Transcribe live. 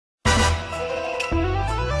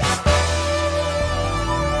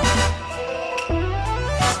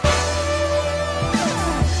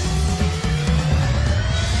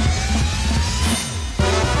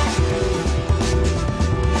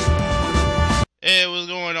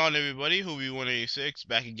going on, everybody? Who186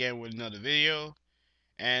 back again with another video.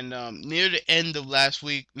 And near the end of last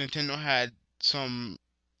week, Nintendo had some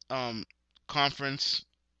um conference.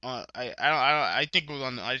 I think it was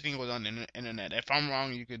on the internet. If I'm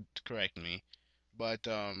wrong, you could correct me. But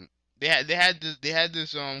they had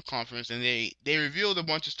this conference, and they revealed a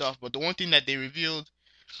bunch of stuff. But the one thing that they revealed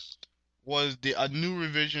was a new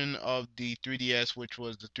revision of the 3DS, which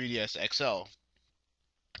was the 3DS XL.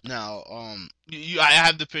 Now, I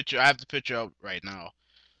have the picture. I have the picture up right now.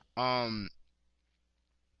 Um,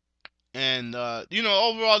 and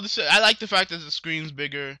overall, I like the fact that the screen's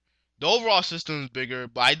bigger. The overall system is bigger,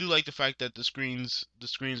 but I do like the fact that the screens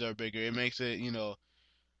are bigger. It makes it, I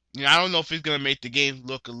don't know if it's gonna make the game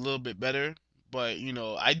look a little bit better, but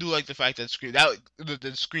I do like the fact that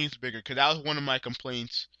the screen's bigger, because that was one of my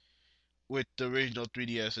complaints with the original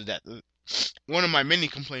 3DS, is that one of my many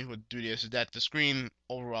complaints with 3DS is that the screen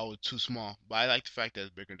overall was too small. But I like the fact that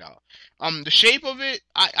it's bigger now. The shape of it,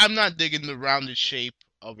 I'm not digging the rounded shape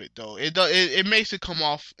of it though. It makes it come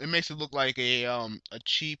off. It makes it look like a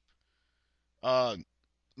cheap uh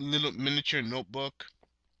little miniature notebook.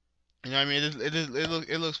 You know what I mean?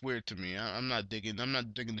 It looks weird to me. I'm not digging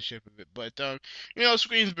the shape of it. But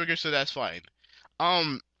screen's bigger, so that's fine.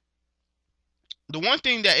 Um, the one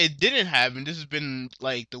thing that it didn't have, and this has been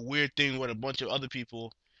like the weird thing with a bunch of other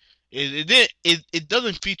people, is it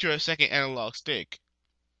doesn't feature a second analog stick,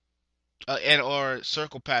 and or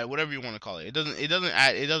circle pad, whatever you want to call it. It doesn't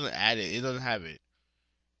have it.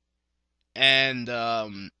 And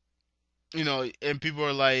and people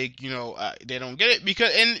are like, they don't get it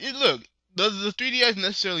because, look, does the 3DS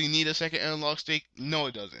necessarily need a second analog stick? No,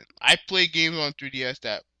 it doesn't. I play games on 3DS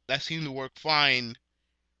that seem to work fine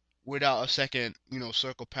without a second,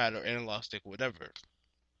 circle pad or analog stick, whatever.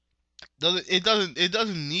 It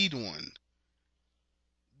doesn't need one.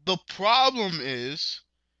 The problem is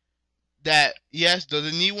that, yes, does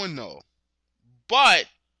it need one? No, but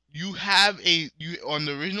you on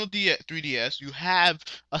the original 3DS, you have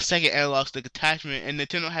a second analog stick attachment, and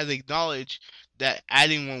Nintendo has acknowledged that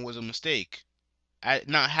adding one was a mistake.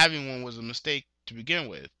 Not having one was a mistake to begin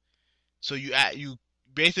with. So you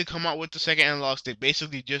basically come out with the second analog stick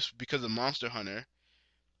basically just because of Monster Hunter,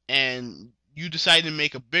 and you decide to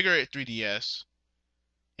make a bigger 3DS,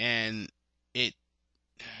 and it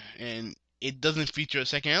and it doesn't feature a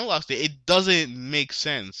second analog stick. It doesn't make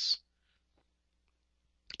sense.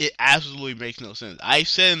 It absolutely makes no sense. I've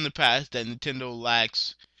said in the past that Nintendo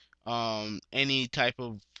lacks any type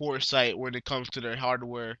of foresight when it comes to their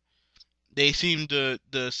hardware. They seem to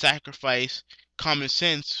sacrifice common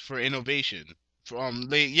sense for innovation.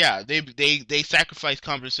 They sacrifice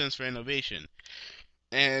common sense for innovation,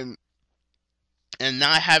 and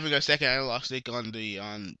not having a second analog stick on the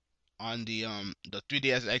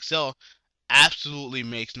 3DS XL absolutely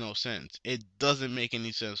makes no sense. It doesn't make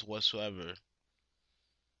any sense whatsoever.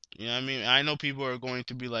 You know what I mean? I know people are going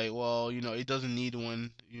to be like, well, it doesn't need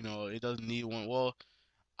one. It doesn't need one. Well,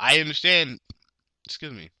 I understand.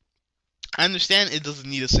 Excuse me. I understand it doesn't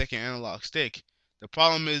need a second analog stick. The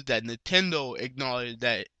problem is that Nintendo acknowledged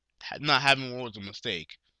that not having one was a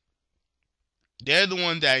mistake. They're the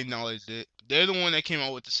one that acknowledged it. They're the one that came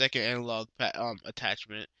out with the second analog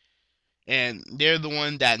attachment, and they're the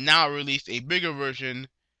one that now released a bigger version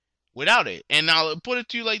without it. And now I'll put it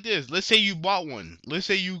to you like this: let's say you bought one. Let's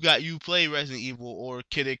say you play Resident Evil or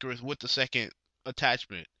Kid Icarus with the second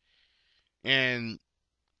attachment, and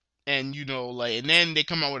and then they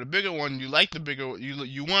come out with a bigger one. You like the bigger,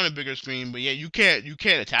 you want a bigger screen, but yeah, you can't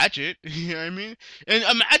attach it. You know what I mean? And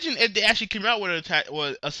imagine if they actually came out with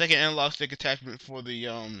a second analog stick attachment for the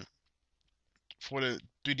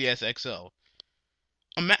 3DS XL.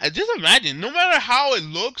 Just imagine, no matter how it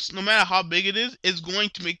looks, no matter how big it is, it's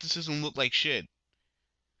going to make the system look like shit.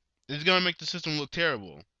 It's gonna make the system look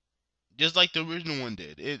terrible, just like the original one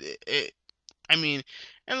did. I mean,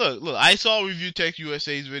 and look, I saw Review Tech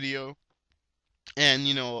USA's video, and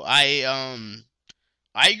I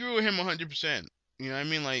agree with him 100%. You know what I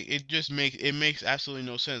mean? Like, it makes absolutely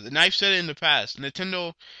no sense. And I've said it in the past.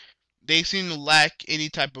 Nintendo, they seem to lack any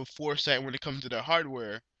type of foresight when it comes to their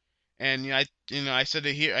hardware. And I said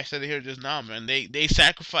it here. I said it here just now, man. They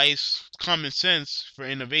sacrifice common sense for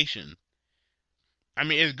innovation. I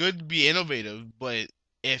mean, it's good to be innovative, but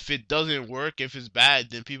if it doesn't work, if it's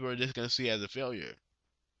bad, then people are just gonna see it as a failure.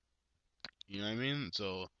 You know what I mean?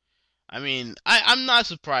 So, I mean, I'm not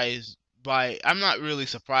surprised by. I'm not really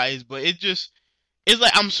surprised, but it's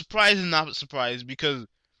like I'm surprised and not surprised, because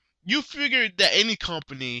you figured that any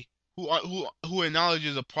company who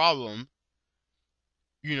acknowledges a problem,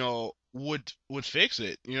 would fix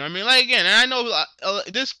it. You know what I mean? Like again, and I know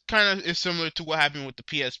this kind of is similar to what happened with the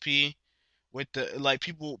PSP, with the like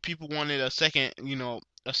people wanted a second,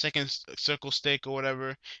 a second circle stick or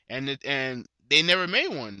whatever, and they never made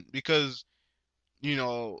one you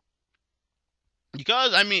know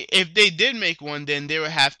because I mean if they did make one, then they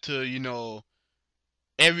would have to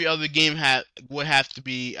every other game had would have to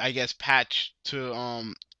be, I guess, patched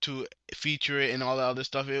to feature it and all that other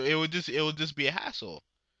stuff. It would just be a hassle.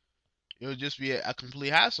 It would just be a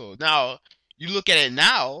complete hassle. Now you look at it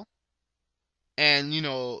now, and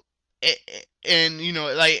I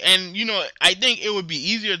think it would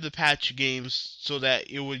be easier to patch games so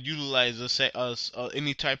that it would utilize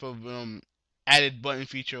any type of added button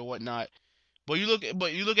feature or whatnot. But you look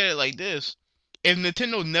at it like this: if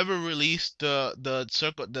Nintendo never released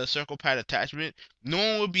the circle pad attachment, no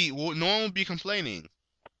one would be complaining.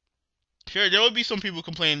 Sure, there would be some people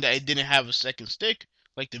complaining that it didn't have a second stick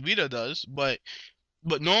like the Vita does, but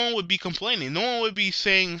no one would be complaining. No one would be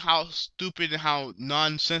saying how stupid and how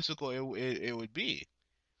nonsensical it would be.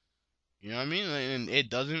 You know what I mean? And it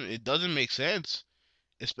doesn't make sense.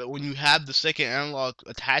 But when you have the second analog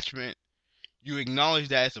attachment, you acknowledge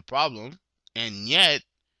that it's a problem, and yet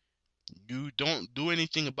you don't do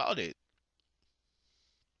anything about it.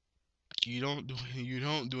 You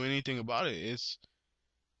don't do anything about it.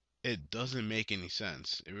 It doesn't make any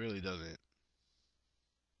sense. It really doesn't.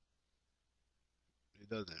 It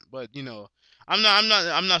doesn't. But I'm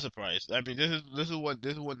not surprised. I mean, this is what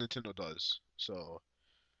Nintendo does. So,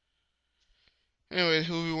 anyway,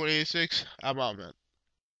 who we 186? I'm out, man.